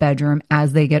pain in the bedroom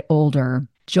as they get older.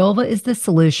 Julva is the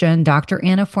solution Dr.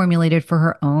 Anna formulated for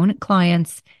her own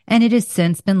clients, and it has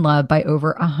since been loved by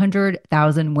over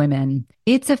 100,000 women.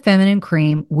 It's a feminine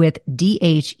cream with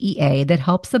DHEA that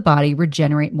helps the body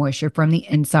regenerate moisture from the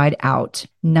inside out.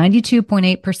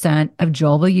 92.8% of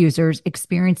Julva users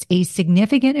experienced a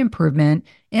significant improvement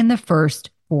in the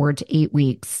first 4 to 8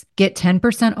 weeks. Get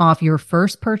 10% off your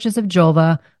first purchase of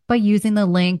Julva by using the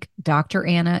link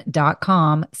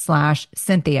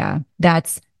dranna.com/Cynthia.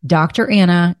 That's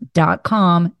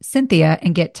dranna.com/Cynthia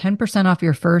and get 10% off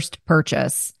your first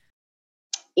purchase.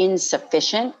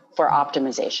 Insufficient for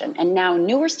optimization. And now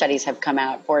newer studies have come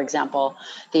out, for example,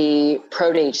 the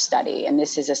ProAge study, and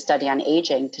this is a study on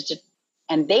aging,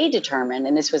 and they determined,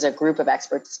 and this was a group of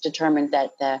experts, determined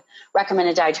that the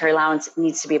recommended dietary allowance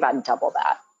needs to be about double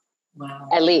that. Wow.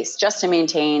 At least, just to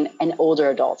maintain an older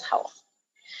adult's health.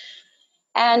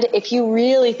 And if you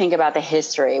really think about the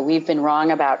history, we've been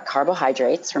wrong about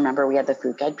carbohydrates. Remember, we had the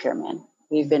food guide pyramid.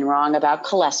 We've been wrong about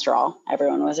cholesterol.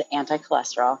 Everyone was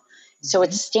anti-cholesterol. So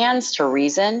it stands to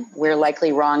reason we're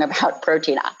likely wrong about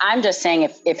protein. I'm just saying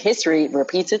if history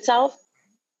repeats itself,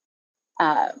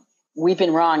 we've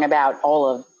been wrong about all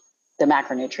of the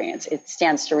macronutrients. It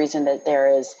stands to reason that there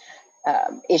is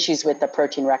issues with the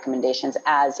protein recommendations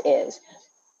as is.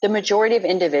 The majority of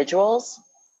individuals,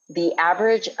 the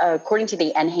average, according to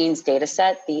the NHANES data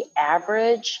set, the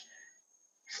average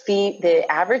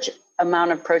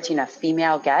amount of protein a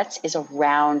female gets is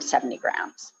around 70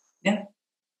 grams. Yeah.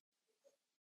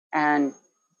 And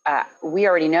we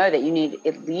already know that you need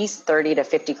at least 30 to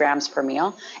 50 grams per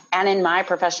meal. And in my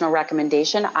professional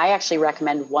recommendation, I actually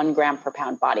recommend 1 gram per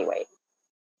pound body weight.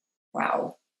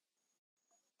 Wow.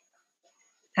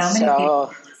 How many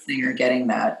people are getting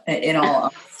that, in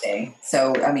all honesty?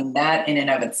 So, I mean, that in and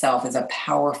of itself is a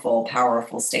powerful,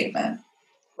 powerful statement.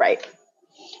 Right.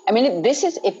 I mean,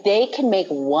 if they can make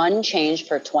one change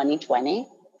for 2020,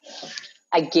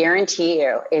 I guarantee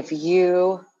you, if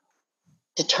you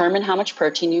determine how much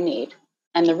protein you need,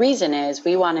 and the reason is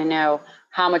we want to know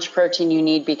how much protein you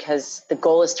need because the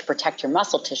goal is to protect your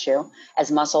muscle tissue,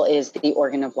 as muscle is the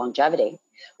organ of longevity.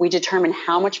 We determine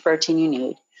how much protein you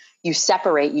need. You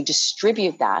separate, you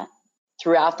distribute that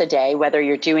throughout the day, whether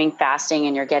you're doing fasting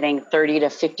and you're getting 30 to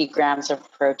 50 grams of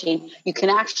protein. You can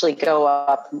actually go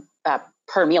up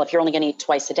per meal. If you're only going to eat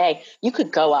twice a day, you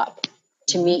could go up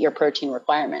to meet your protein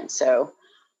requirements. So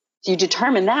you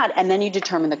determine that, and then you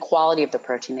determine the quality of the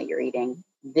protein that you're eating.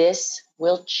 This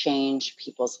will change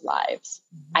people's lives.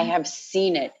 Mm-hmm. I have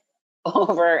seen it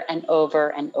over and over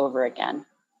and over again.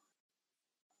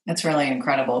 That's really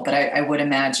incredible. But I would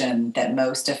imagine that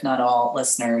most, if not all,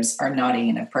 listeners are not eating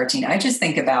enough protein. I just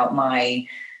think about my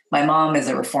mom is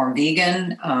a reformed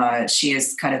vegan. She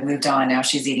has kind of moved on. Now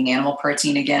she's eating animal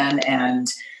protein again. And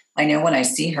I know when I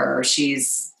see her,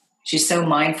 she's so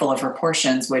mindful of her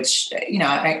portions, which,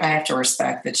 I have to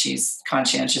respect that she's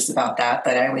conscientious about that.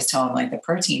 But I always tell them, like, the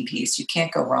protein piece, you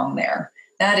can't go wrong there.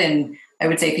 That, and I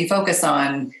would say if you focus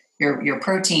on your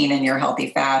protein and your healthy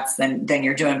fats, then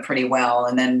you're doing pretty well.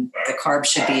 And then the carbs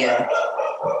should be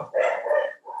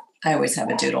I always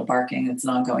have a doodle barking. It's an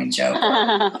ongoing joke.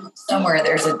 Somewhere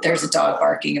there's a dog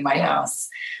barking in my house.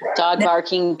 Dog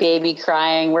barking, baby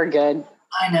crying. We're good.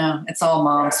 I know. It's all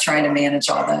moms trying to manage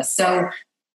all this. So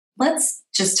let's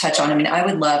just touch on, I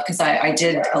would love, because I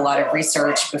did a lot of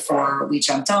research before we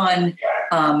jumped on,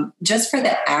 just for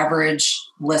the average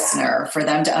listener, for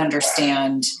them to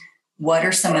understand what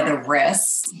are some of the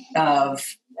risks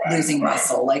of losing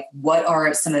muscle? Like, what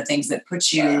are some of the things that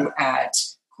put you at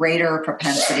greater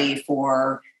propensity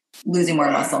for losing more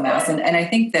muscle mass? And I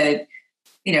think that,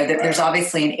 that there's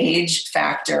obviously an age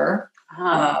factor.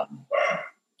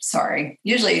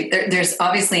 Usually there's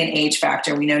obviously an age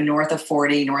factor. We know north of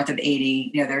 40, north of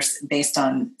 80, there's based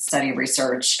on study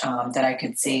research that I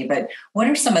could see. But what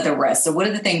are some of the risks? So what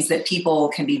are the things that people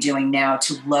can be doing now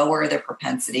to lower their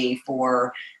propensity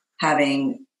for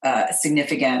having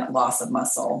significant loss of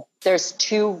muscle? There's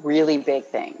two really big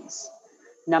things.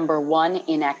 Number one,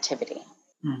 inactivity.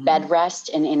 Mm-hmm. Bed rest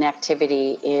and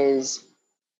inactivity is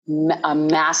a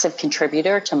massive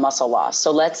contributor to muscle loss.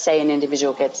 So let's say an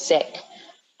individual gets sick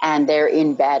and they're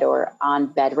in bed or on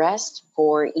bed rest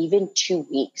for even 2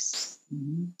 weeks.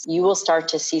 Mm-hmm. You will start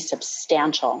to see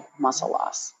substantial muscle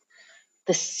loss.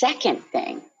 The second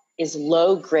thing is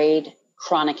low-grade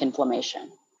chronic inflammation,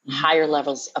 mm-hmm. higher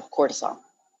levels of cortisol.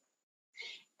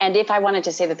 And if I wanted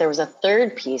to say that there was a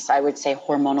third piece, I would say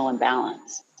hormonal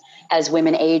imbalance. As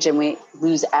women age and we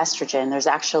lose estrogen, there's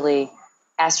actually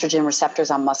estrogen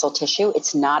receptors on muscle tissue.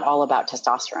 It's not all about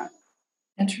testosterone.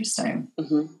 Interesting.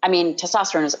 Mm-hmm. I mean,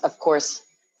 testosterone is, of course,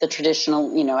 the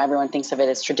traditional, everyone thinks of it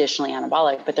as traditionally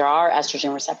anabolic, but there are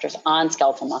estrogen receptors on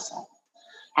skeletal muscle.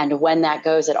 And when that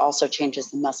goes, it also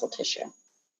changes the muscle tissue.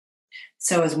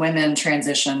 So as women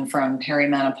transition from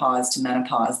perimenopause to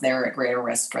menopause, they're at greater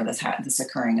risk for this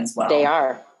occurring as well. They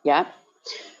are, yeah.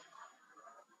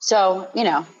 So,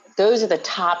 those are the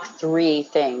top three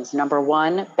things. Number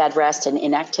one, bed rest and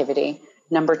inactivity.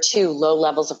 Number two, low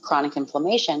levels of chronic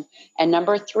inflammation. And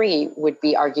number three would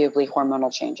be arguably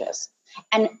hormonal changes.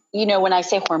 And, when I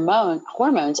say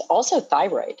hormones, also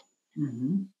thyroid.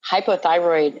 Mm-hmm.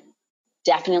 Hypothyroid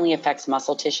definitely affects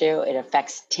muscle tissue. It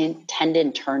affects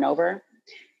tendon turnover.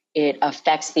 It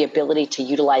affects the ability to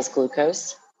utilize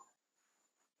glucose.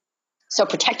 So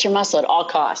protect your muscle at all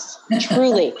costs,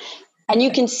 truly. And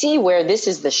you can see where this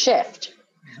is the shift.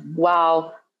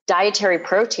 While dietary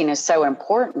protein is so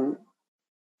important,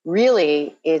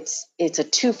 really it's a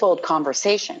twofold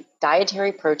conversation.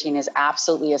 Dietary protein is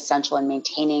absolutely essential in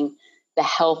maintaining the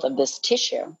health of this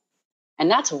tissue. And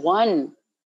that's one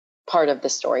part of the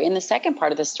story. And the second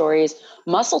part of the story is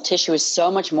muscle tissue is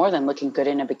so much more than looking good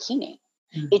in a bikini.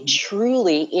 Mm-hmm. It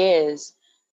truly is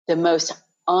the most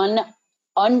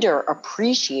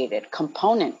underappreciated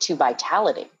component to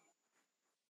vitality.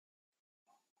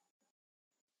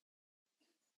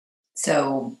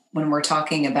 So when we're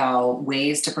talking about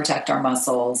ways to protect our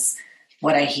muscles,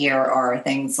 what I hear are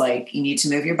things like you need to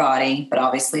move your body, but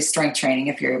obviously strength training,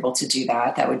 if you're able to do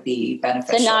that, that would be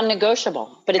beneficial. It's a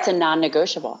non-negotiable, but it's a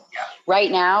non-negotiable. Yeah. Right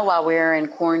now, while we're in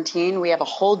quarantine, we have a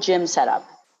whole gym set up.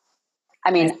 I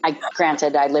mean,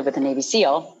 granted, I live with a Navy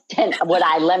SEAL, and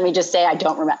let me just say, I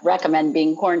don't recommend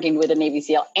being quarantined with a Navy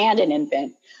SEAL and an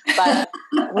infant, but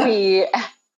we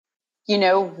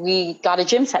got a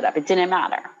gym set up. It didn't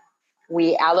matter.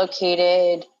 We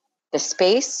allocated the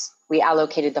space, we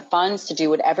allocated the funds to do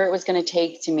whatever it was going to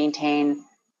take to maintain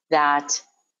that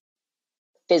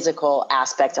physical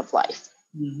aspect of life.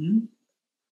 Mm-hmm.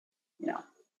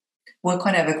 What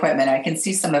kind of equipment? I can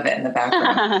see some of it in the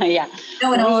background. Yeah.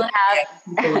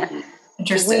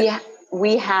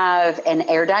 We have an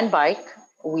air-down bike.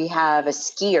 We have a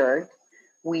skier.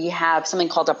 We have something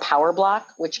called a power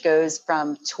block, which goes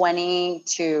from 20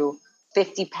 to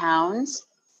 50 pounds.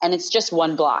 And it's just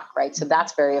one block, right? So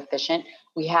that's very efficient.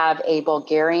 We have a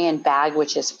Bulgarian bag,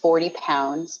 which is 40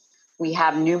 pounds. We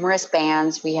have numerous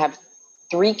bands. We have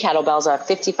 3 kettlebells, a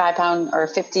 55-pound or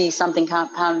 50-something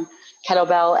pound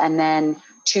kettlebell, and then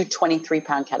 2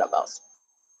 23-pound kettlebells.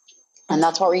 And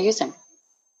that's what we're using.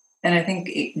 And I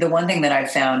think the one thing that I've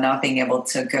found, not being able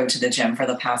to go to the gym for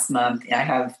the past month, I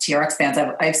have TRX bands.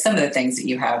 I have some of the things that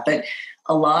you have, but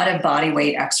a lot of body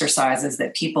weight exercises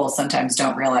that people sometimes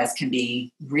don't realize can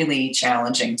be really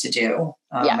challenging to do.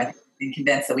 I've been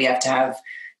convinced that we have to have,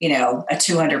 a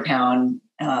 200-pound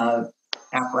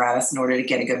apparatus in order to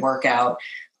get a good workout.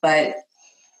 But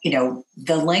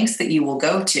the lengths that you will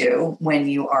go to when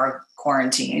you are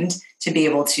quarantined to be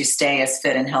able to stay as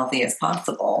fit and healthy as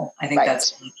possible. I think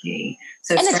that's really key.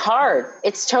 So it's hard.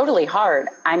 It's totally hard.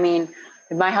 I mean,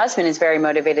 my husband is very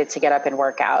motivated to get up and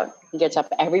work out. He gets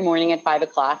up every morning at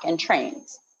 5:00 and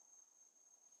trains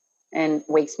and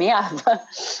wakes me up.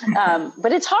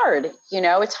 But it's hard.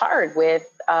 It's hard with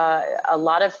a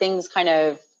lot of things kind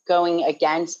of going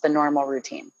against the normal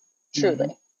routine. Truly.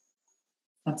 Mm-hmm.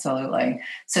 Absolutely.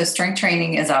 So strength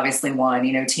training is obviously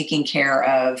one, taking care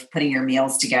of putting your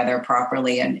meals together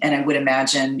properly. And I would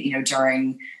imagine,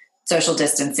 during social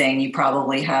distancing, you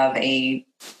probably have a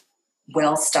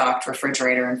well-stocked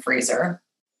refrigerator and freezer.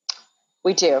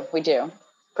 We do,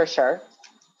 for sure.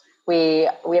 We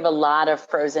have a lot of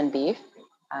frozen beef.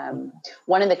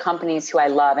 One of the companies who I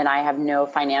love and I have no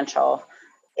financial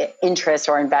interest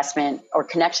or investment or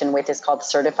connection with is called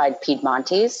Certified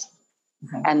Piedmontese.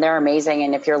 Okay. And they're amazing.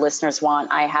 And if your listeners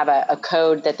want, I have a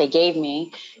code that they gave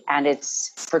me, and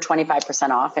it's for 25%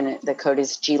 off. And the code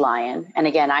is GLion. And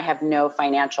again, I have no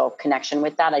financial connection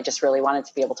with that. I just really wanted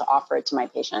to be able to offer it to my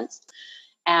patients.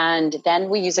 And then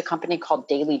we use a company called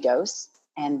Daily Dose,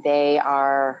 and they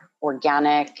are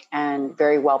organic and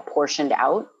very well portioned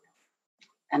out.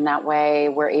 And that way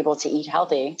we're able to eat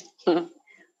healthy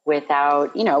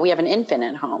without, we have an infant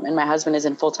at home, and my husband is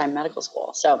in full-time medical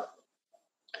school. So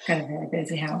got a very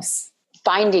busy house.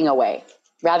 Finding a way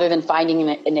rather than finding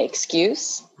an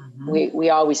excuse. We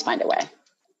always find a way.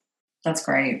 That's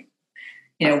great.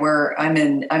 I'm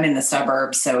in the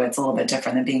suburbs, so it's a little bit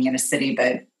different than being in a city,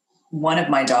 but one of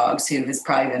my dogs, who has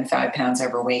probably been 5 pounds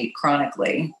overweight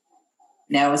chronically,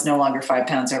 now is no longer 5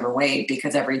 pounds overweight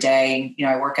because every day,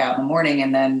 I work out in the morning,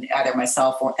 and then either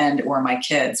myself or my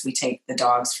kids, we take the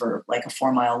dogs for like a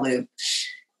 4-mile loop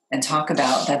and talk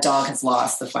about that dog has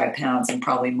lost the 5 pounds and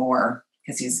probably more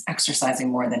because he's exercising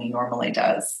more than he normally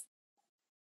does.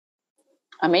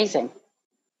 Amazing.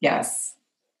 Yes.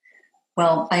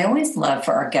 Well, I always love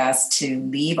for our guests to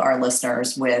leave our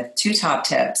listeners with 2 top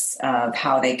tips of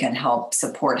how they can help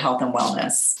support health and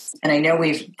wellness. And I know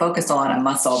we've focused a lot on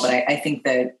muscle, but I think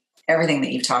that everything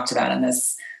that you've talked about in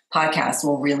this podcast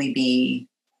will really be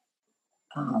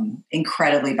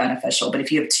incredibly beneficial. But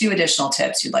if you have 2 additional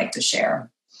tips you'd like to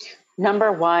share.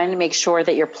 Number 1, make sure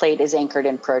that your plate is anchored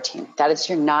in protein. That is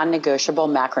your non-negotiable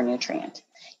macronutrient.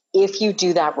 If you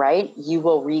do that right, you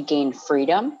will regain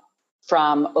freedom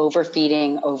from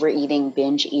overfeeding, overeating,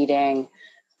 binge eating,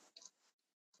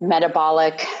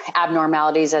 metabolic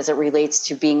abnormalities as it relates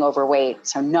to being overweight.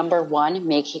 So number 1,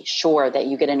 make sure that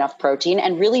you get enough protein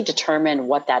and really determine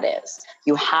what that is.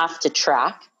 You have to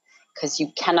track because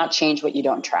you cannot change what you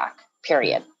don't track,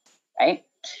 period, right?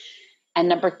 And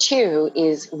number 2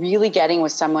 is really getting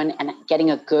with someone and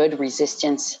getting a good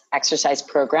resistance exercise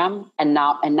program and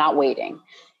not waiting.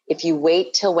 If you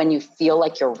wait till when you feel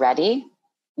like you're ready,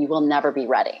 you will never be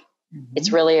ready.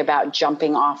 It's really about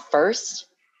jumping off first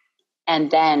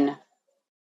and then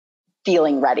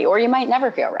feeling ready, or you might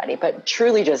never feel ready, but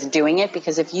truly just doing it.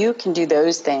 Because if you can do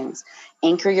those things,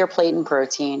 anchor your plate in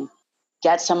protein,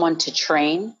 get someone to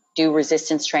train, do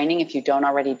resistance training. If you don't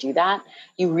already do that,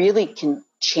 you really can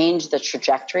change the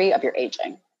trajectory of your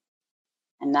aging.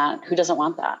 And who doesn't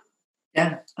want that?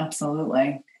 Yeah,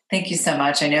 absolutely. Thank you so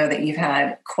much. I know that you've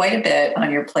had quite a bit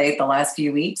on your plate the last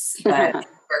few weeks, but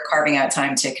we're carving out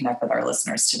time to connect with our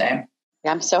listeners today.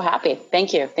 Yeah, I'm so happy.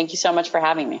 Thank you. Thank you so much for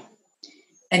having me.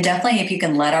 And definitely, if you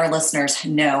can let our listeners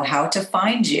know how to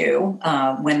find you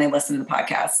when they listen to the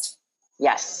podcast.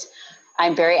 Yes.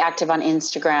 I'm very active on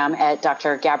Instagram at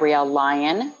Dr. Gabrielle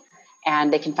Lyon,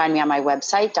 and they can find me on my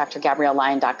website,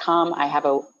 drgabriellelyon.com. I have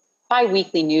a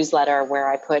bi-weekly newsletter where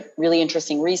I put really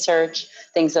interesting research,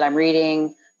 things that I'm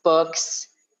reading, books,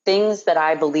 things that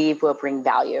I believe will bring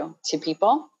value to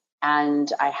people.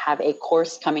 And I have a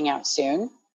course coming out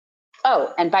soon.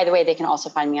 Oh, and by the way, they can also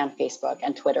find me on Facebook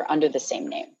and Twitter under the same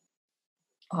name.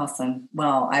 Awesome.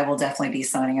 Well, I will definitely be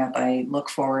signing up. I look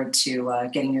forward to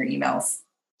getting your emails.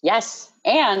 Yes.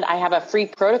 And I have a free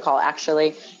protocol,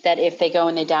 actually, that if they go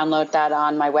and they download that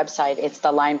on my website, it's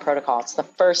the Line protocol. It's the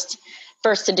first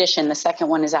edition. The second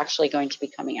one is actually going to be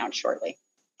coming out shortly.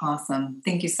 Awesome.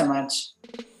 Thank you so much.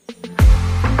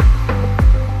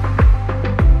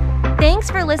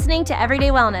 Thanks for listening to Everyday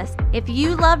Wellness. If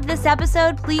you loved this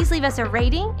episode, please leave us a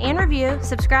rating and review,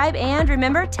 subscribe, and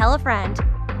remember, tell a friend.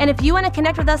 And if you want to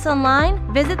connect with us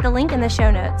online, visit the link in the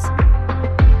show notes.